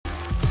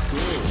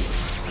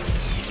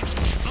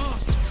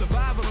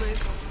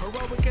tireless,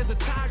 heroic as a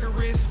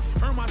tigress.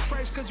 Earn my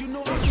stripes cause you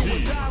know I do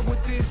or die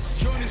with this.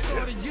 Journey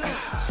started young,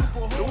 super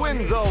hard. The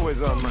wind's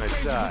always on my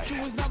side.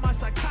 You is not my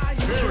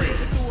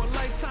psychiatrist. Through a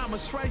lifetime of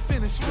strife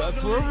and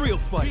struggle. For a real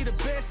fight. Be the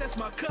best, that's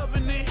my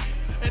covenant.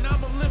 And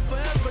I'ma live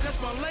forever,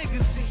 that's my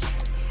legacy.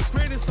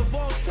 Greatest of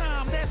all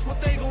time, that's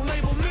what they gon'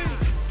 label me.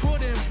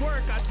 Put in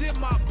work, I did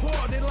my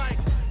part. They like,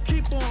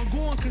 keep on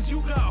going cause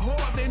you got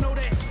hard. They know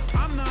that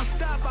I'm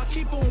non-stop, I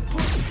keep on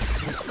pushing.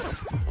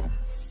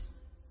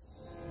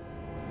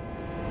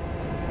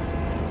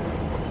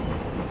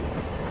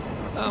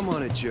 I'm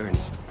on a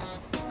journey.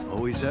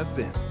 Always have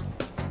been.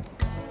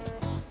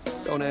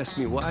 Don't ask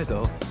me why,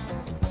 though.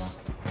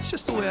 It's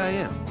just the way I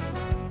am.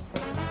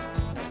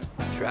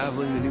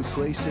 Traveling to new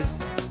places,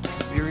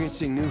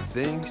 experiencing new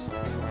things,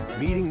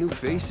 meeting new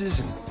faces,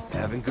 and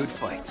having good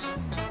fights.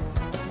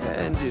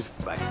 And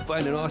if I can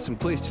find an awesome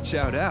place to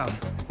chow down,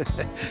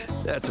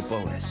 that's a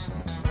bonus.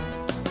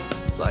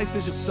 Life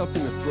isn't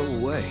something to throw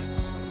away.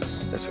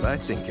 That's what I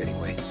think,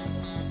 anyway.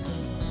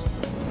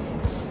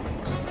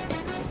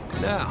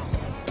 Now,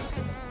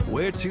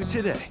 where to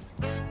today?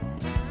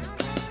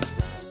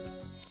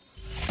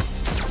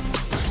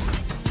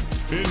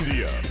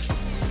 India.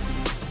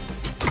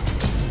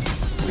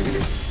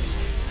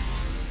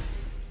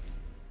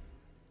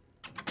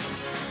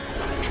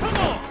 Come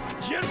on!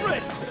 Get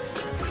ready!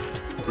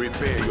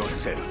 Prepare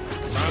yourself.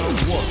 Round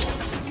one.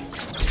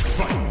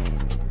 Fight!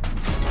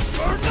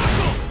 Burn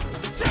knuckle!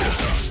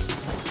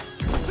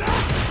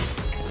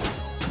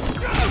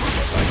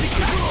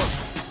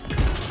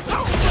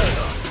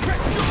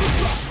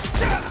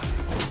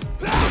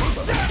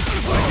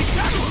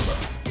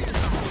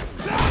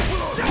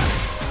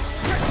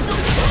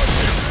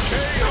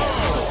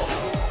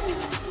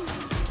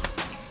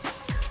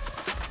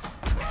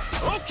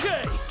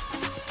 Okay!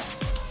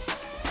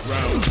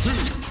 Round two.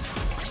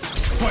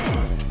 Fight!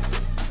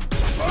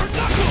 Burn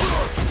knuckle!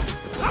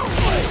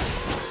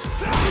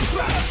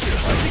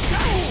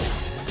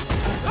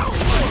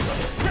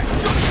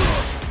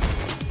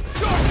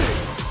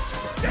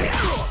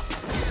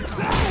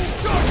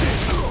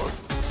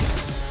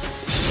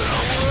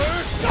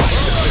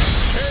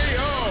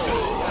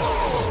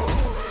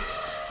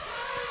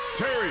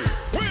 Terry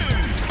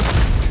wins!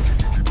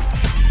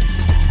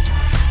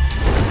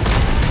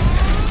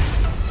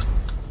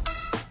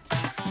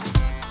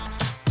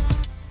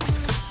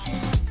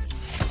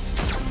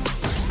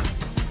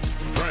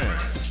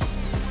 France.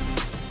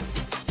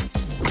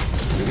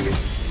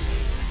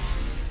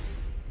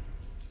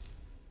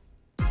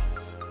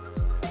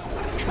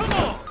 Come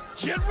on!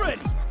 Get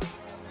ready!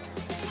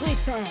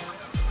 Prepare.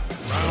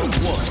 Round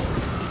one.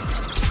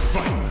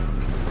 Fight!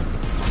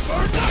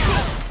 Burn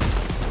knuckle!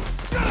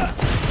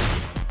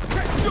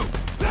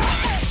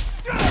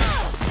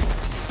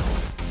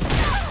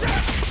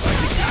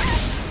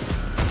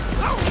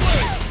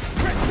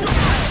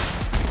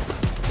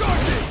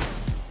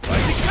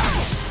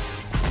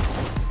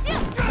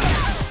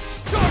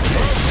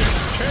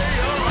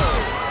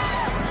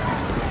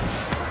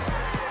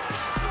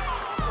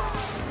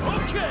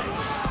 Okay!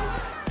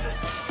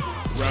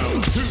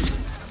 Round two.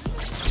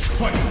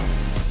 Fight!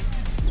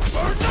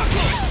 Burn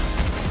knuckle!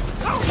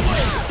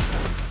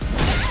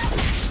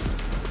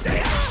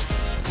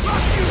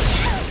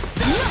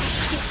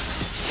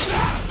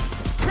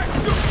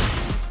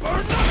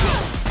 Burn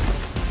knuckle!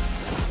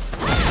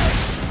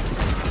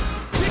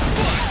 Big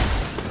butt!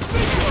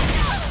 Big hook!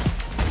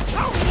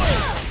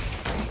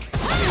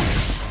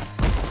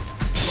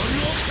 Are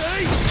you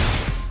okay?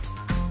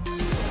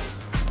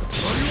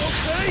 Are you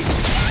okay?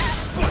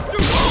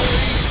 Buster roll!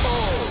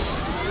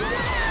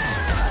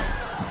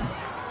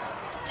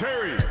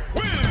 Terry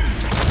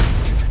wins!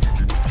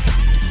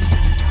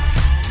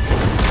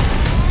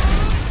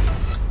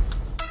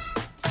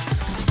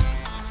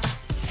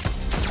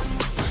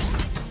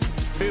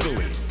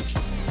 Italy.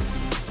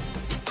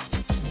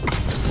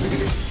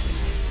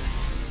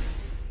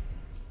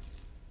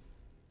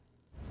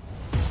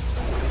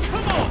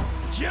 Come on!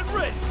 Get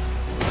ready!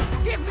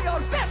 Give me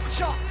your best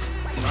shot!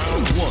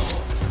 Round one.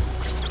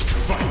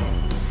 Fight!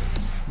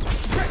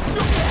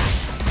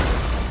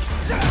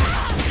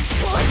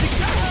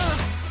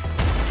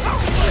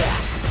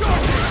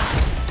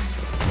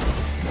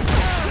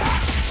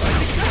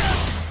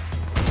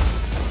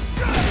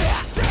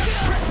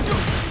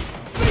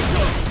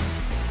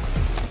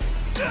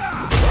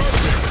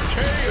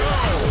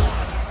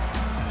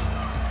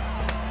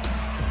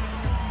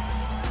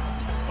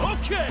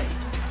 Okay!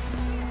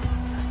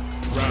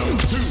 Round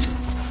two.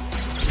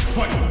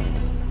 Fight!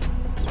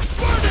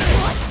 Burn it!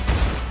 What?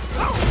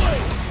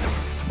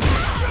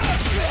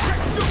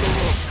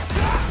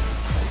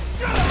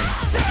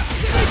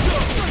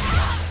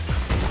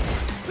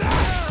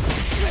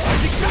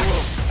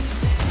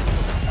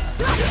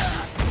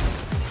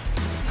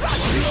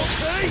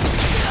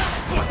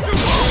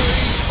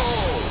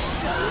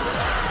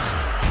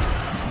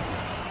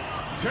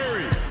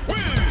 Terry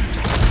wins!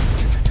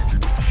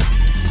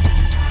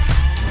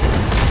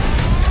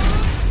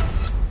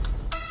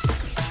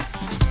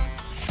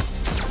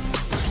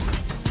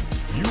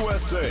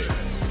 USA.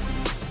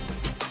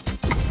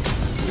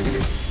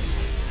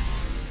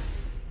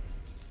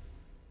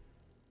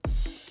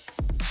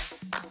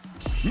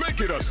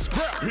 Make it a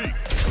scrap heap.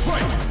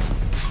 Fight!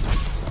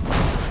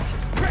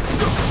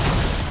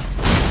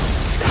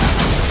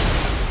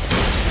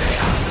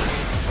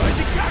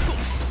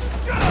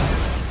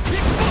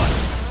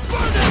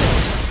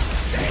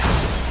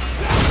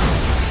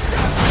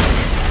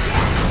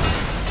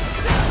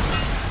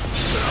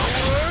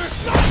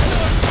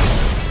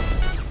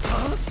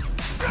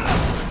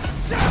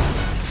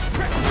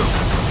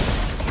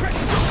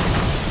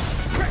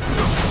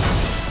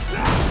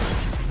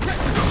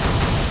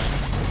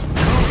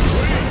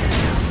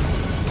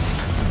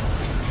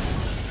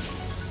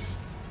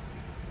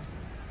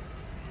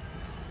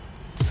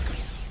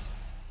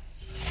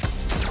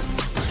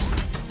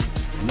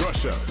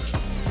 Russia.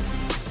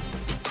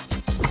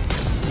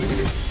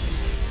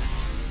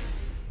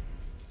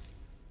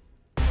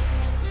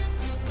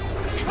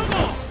 Come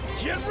on,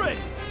 get ready.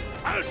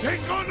 I'll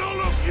take on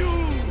all of you.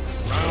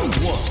 Round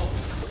one.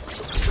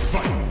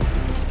 Fight!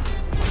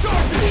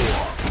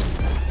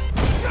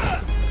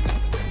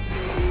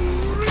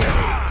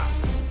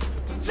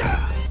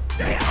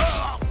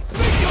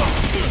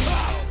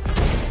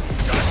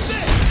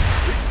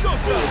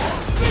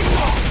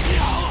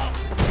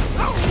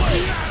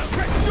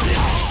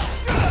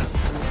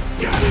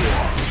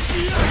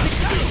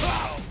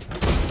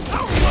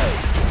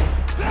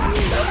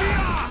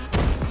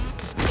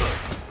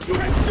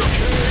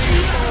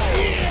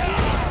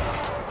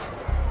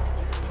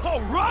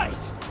 All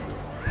right.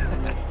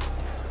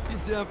 You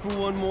down for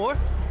one more?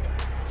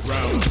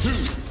 Round two.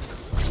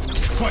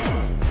 Fight!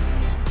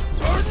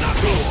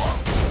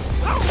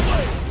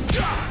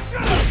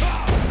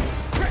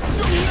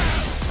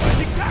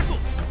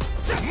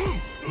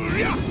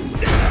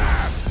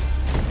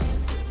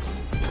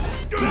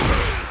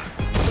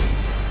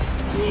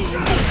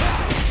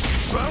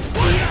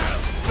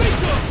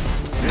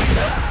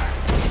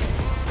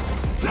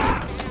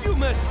 You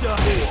messed up.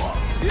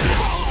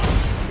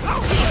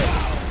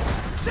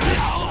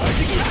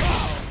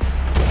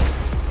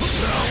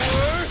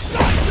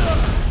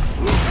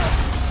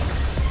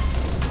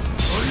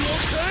 Are you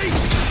okay?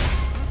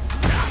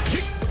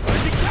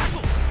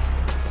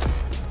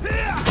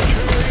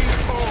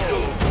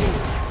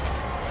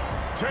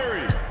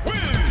 Terry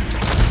wins!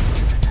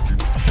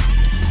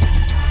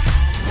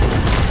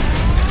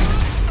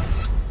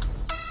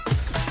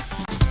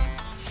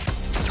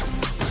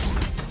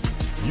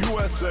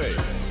 USA.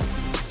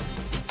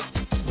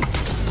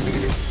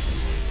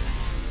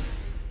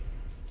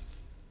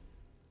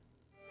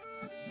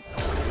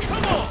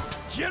 Come on,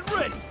 get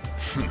ready.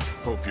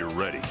 Hope you're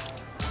ready.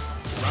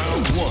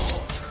 Round one.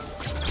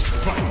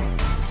 Fight!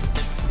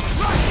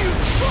 Rock you,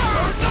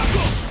 burn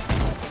knuckle.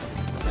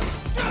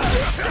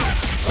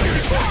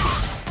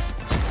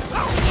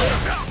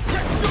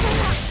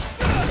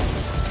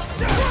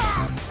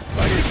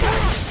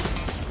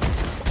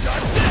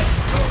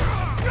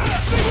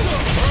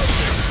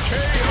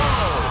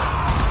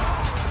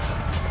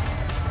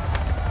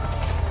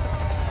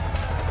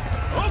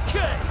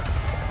 Okay.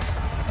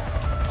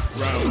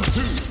 Round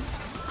two.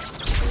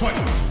 Fight!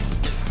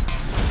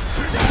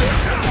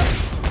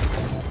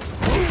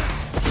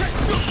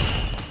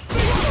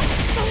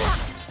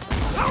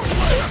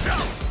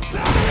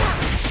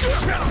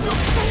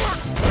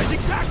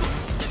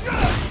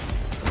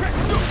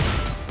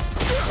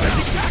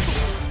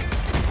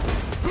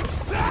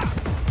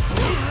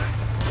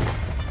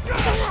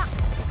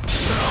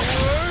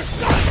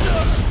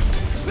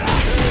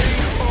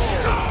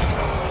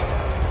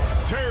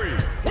 Terry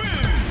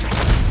wins!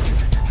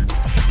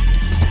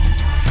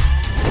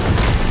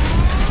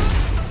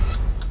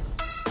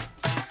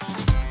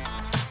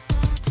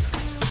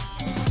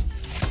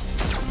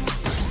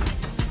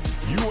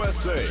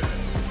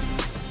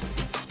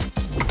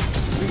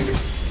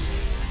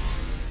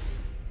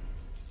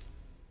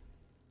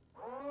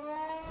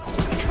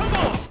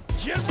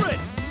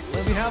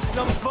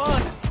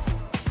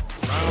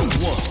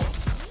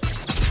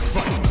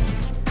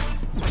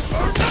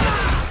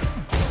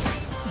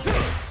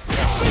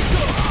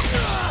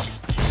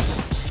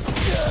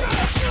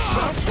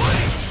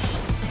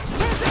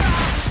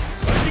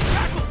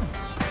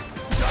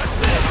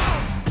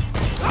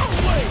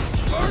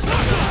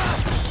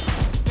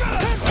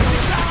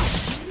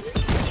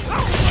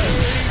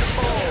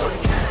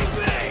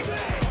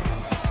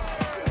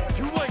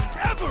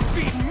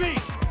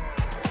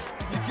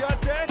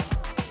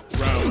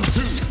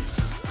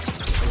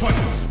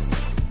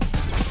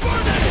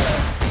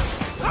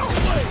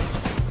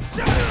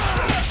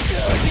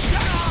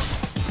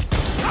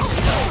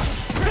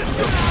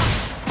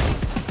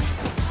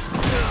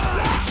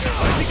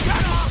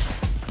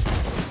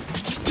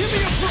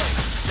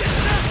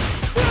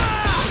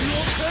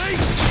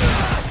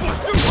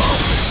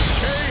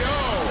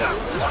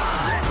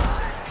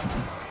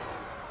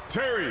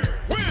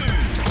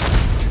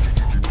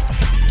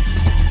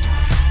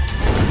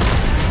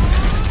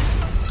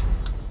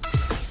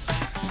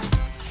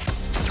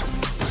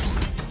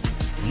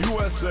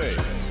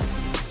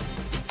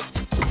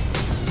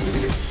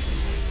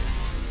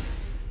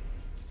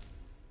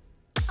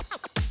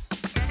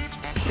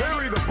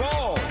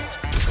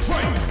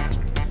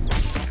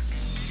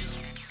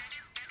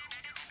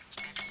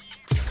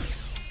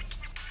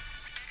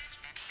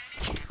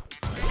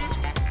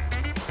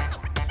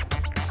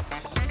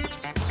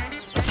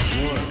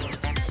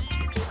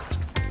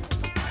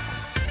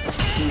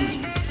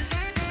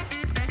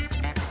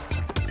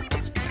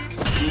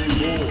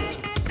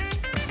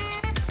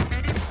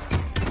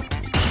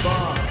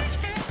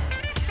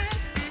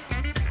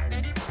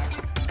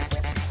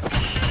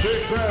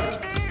 6, 7,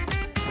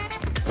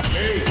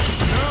 8,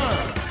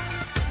 9,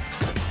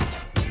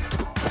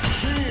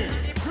 10.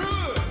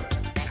 Good.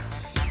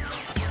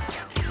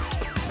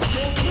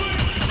 Complete.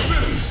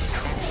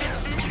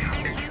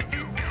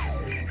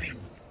 Finish.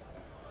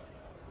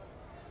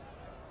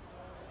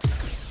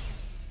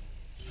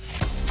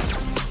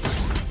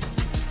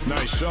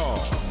 Nice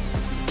shot.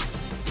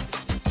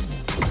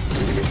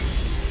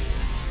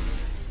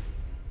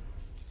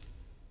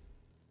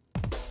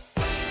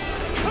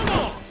 Come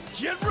on,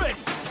 get ready.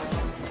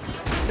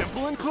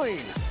 Simple and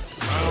clean.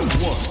 Round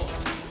 1.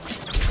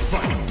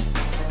 Fight.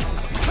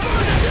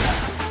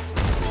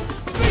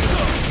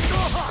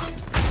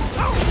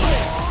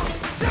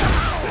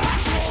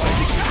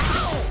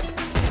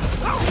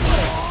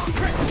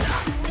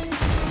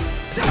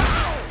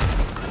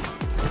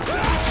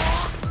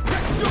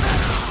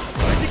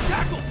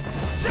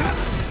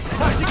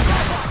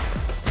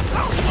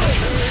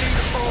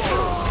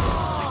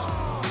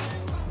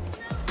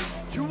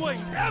 You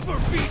ain't ever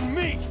beaten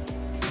me.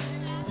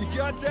 You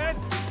got that?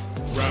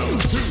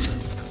 Round 2.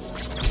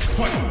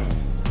 Fight.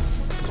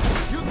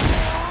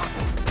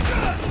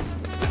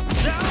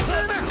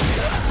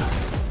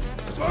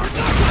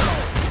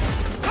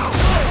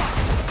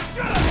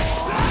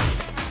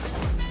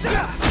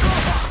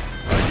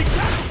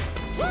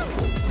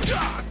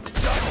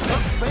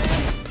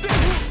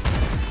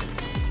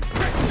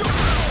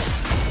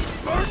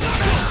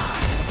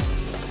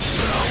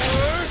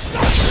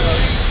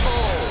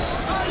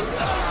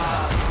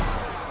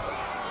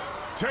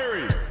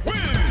 Terry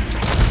wins!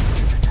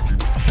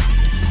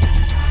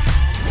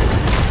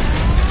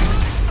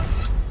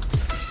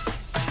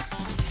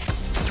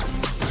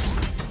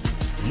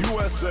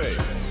 USA.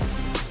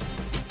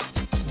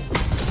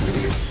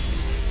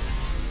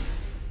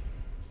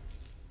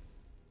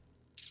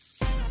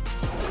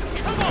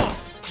 Come on,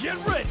 get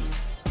ready.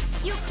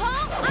 You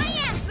call, I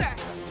answer.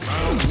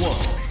 Round 1.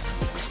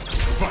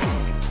 Fight.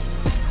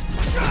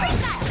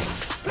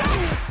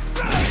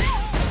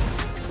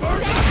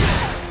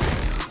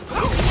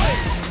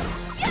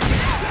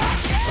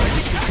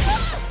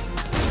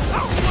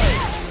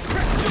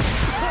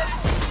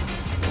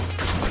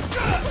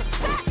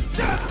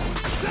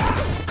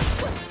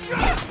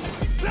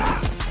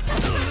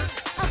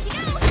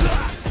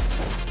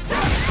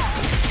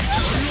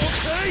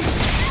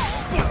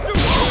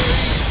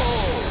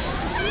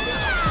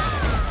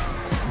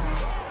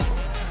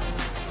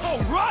 All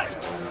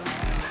right.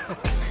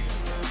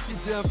 You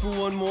down for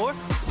one more?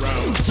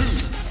 Round 2.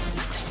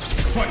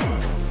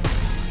 Fight.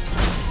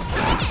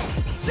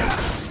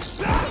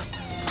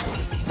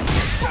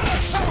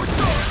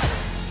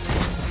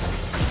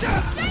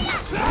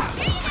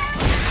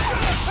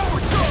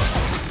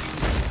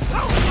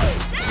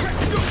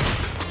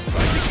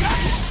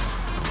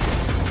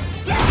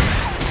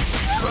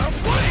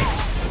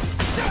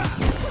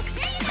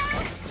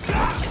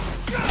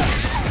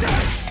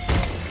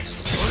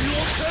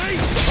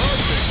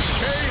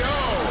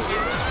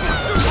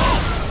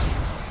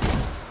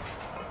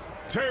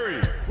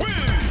 Terry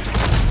wins!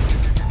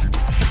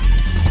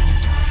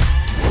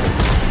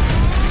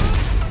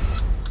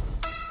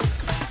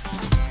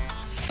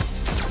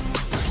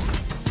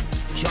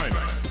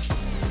 China.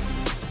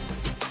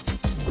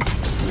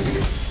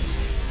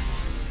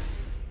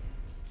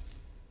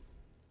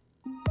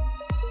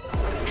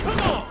 Come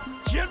on,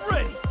 get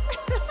ready.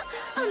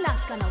 I'm not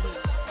gonna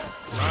lose.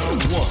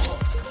 Round 1.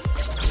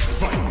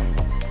 Fight.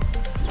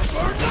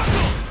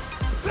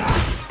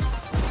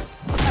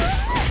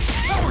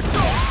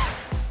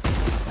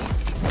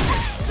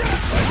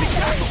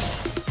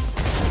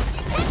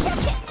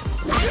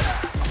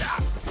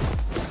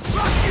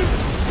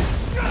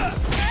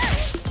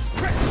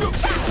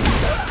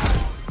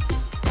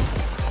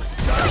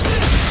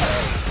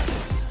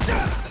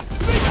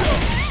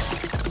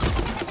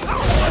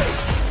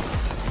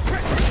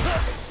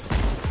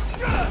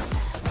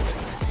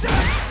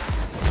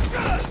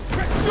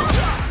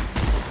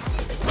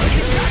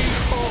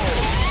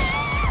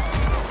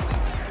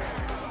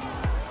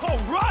 All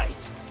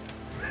right.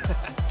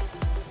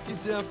 You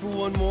down for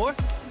one more?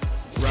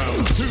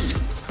 Round 2.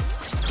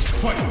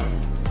 Fight.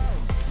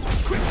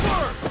 Quick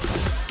burn.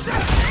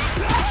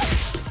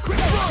 Quick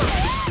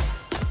burn.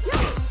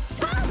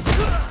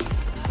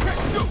 Quick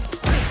shoot.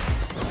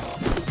 Quick burn.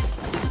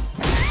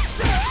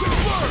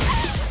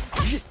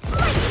 Quick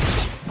burn.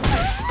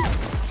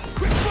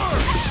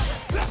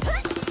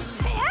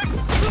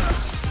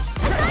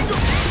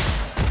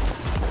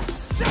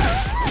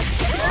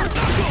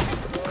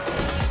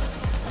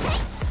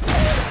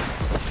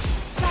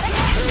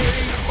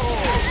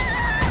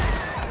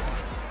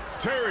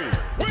 Terry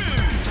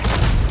wins!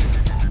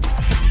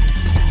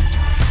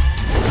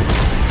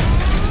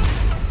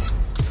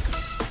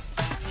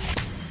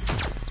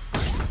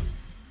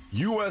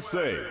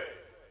 USA.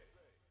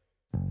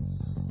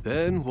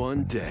 Then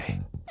one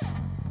day,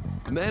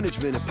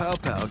 management at Pow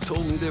Pow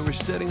told me they were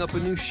setting up a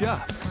new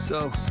shop,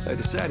 so I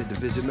decided to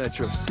visit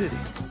Metro City.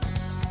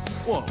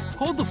 Whoa,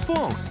 hold the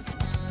phone.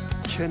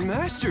 Ken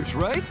Masters,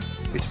 right?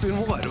 It's been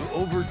what,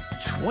 over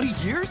 20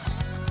 years?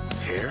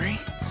 Terry?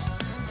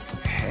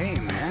 Hey. Hey,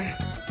 man.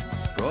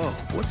 Bro,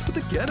 what's with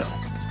the ghetto?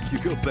 You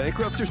go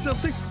bankrupt or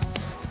something?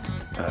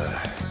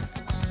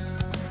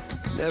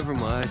 Never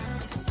mind.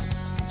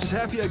 Just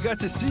happy I got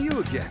to see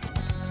you again.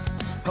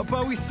 How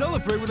about we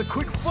celebrate with a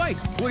quick fight?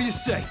 What do you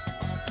say?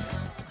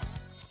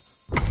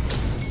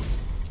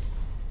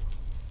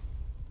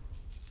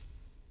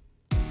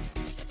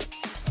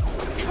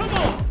 Come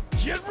on!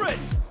 Get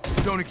ready!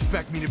 Don't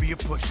expect me to be a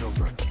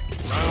pushover.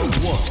 Round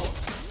one.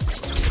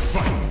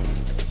 Fight.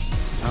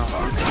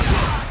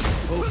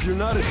 Hope you're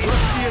not as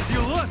rusty as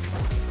you look!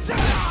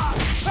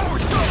 Power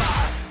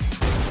charge!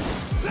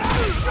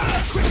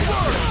 Quick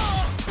word!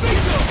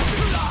 Bingo!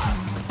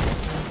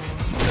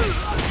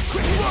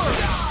 Quick word!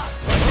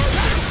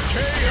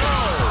 KO.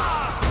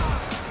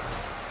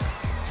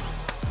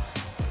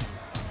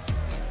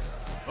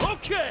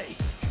 Okay!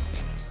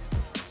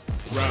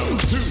 Round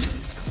two.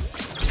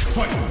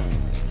 Fight.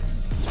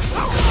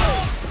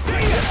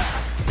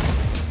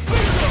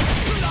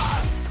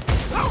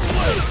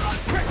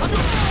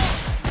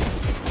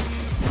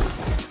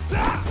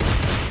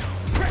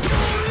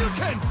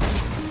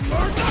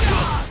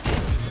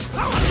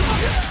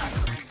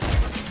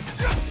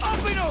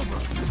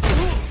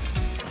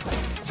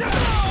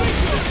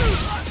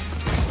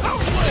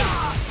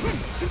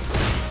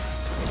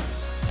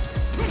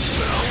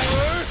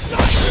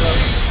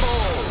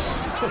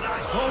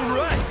 All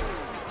right!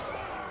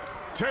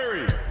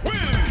 Terry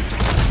wins.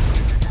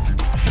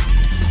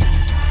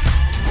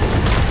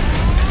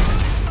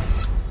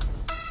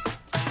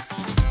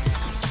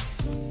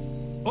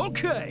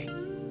 Okay!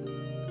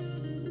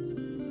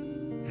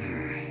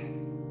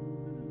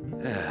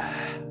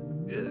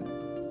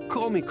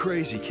 Call me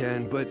crazy,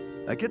 Ken, but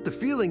I get the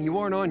feeling you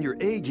aren't on your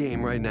A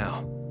game right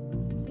now.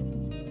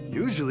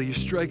 Usually your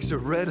strikes are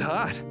red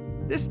hot.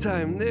 This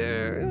time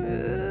they're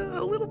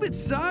a little bit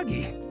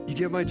soggy. You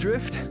get my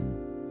drift?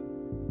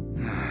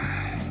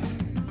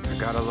 I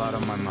got a lot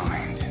on my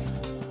mind.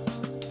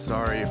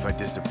 Sorry if I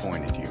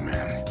disappointed you,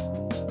 man.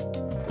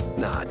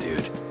 Nah,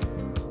 dude.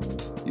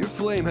 Your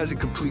flame hasn't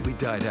completely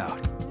died out.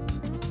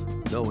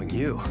 Knowing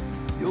you,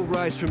 you'll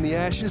rise from the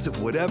ashes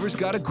of whatever's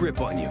got a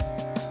grip on you.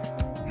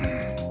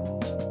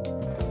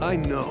 I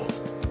know,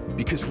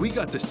 because we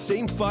got the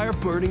same fire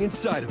burning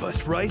inside of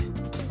us, right?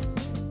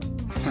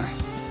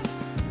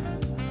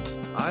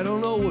 I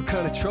don't know what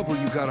kind of trouble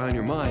you got on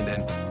your mind,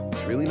 and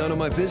it's really none of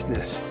my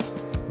business.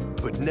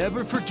 But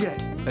never forget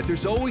that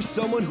there's always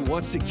someone who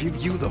wants to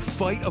give you the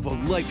fight of a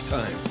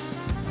lifetime.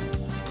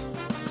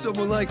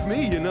 Someone like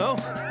me, you know?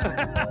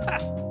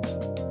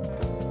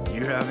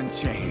 You haven't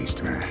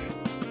changed, man.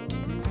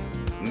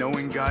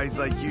 Knowing guys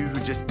like you who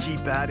just keep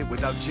at it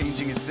without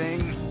changing a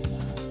thing,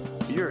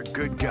 you're a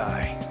good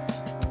guy.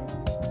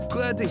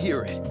 Glad to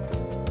hear it.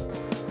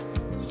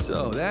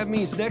 So that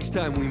means next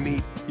time we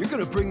meet, you're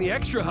gonna bring the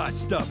extra hot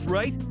stuff,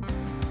 right?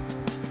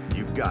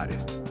 You got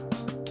it.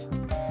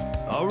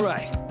 All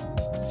right.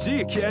 See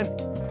you, Ken.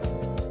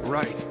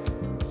 Right.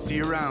 See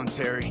you around,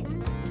 Terry.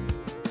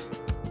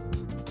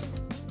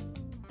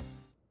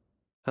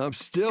 I'm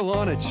still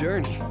on a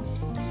journey.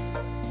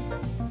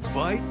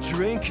 Fight,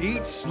 drink,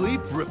 eat,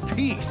 sleep,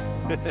 repeat.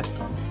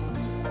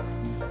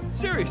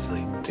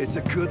 Seriously, it's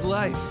a good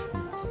life.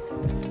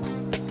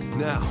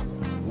 Now,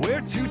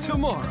 where to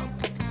tomorrow?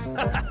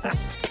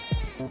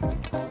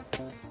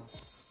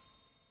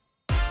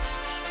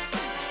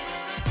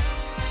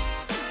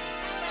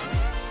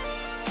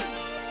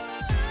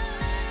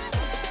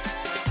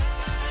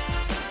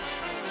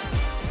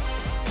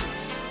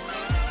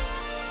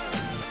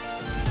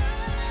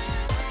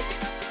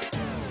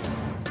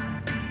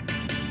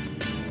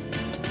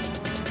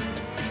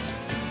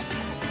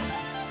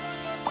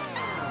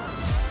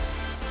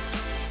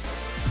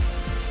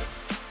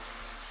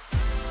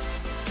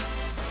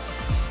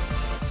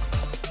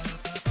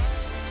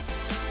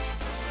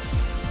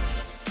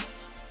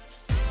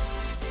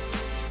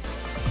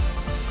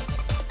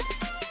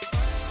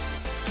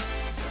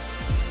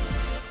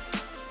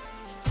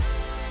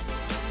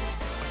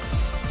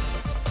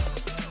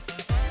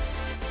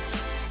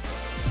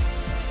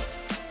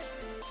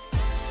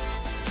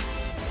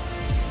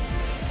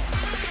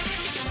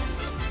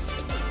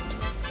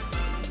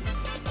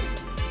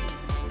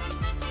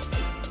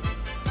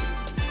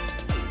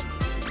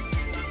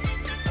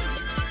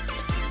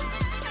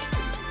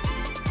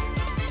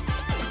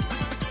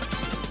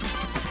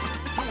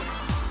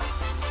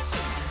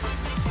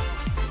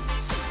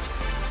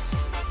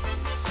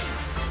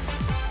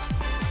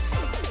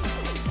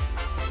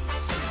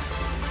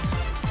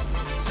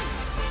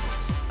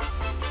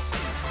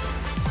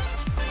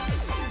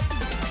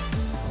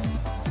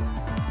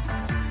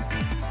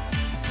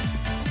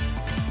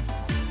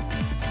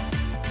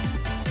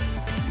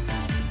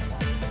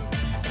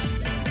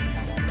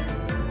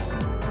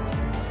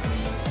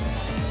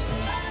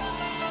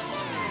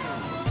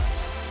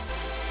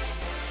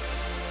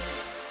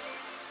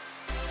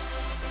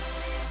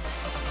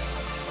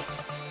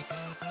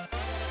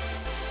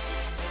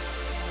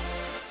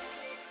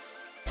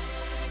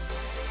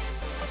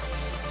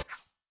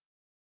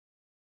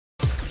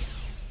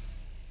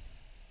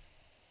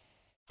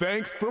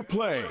 Thanks for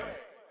playing.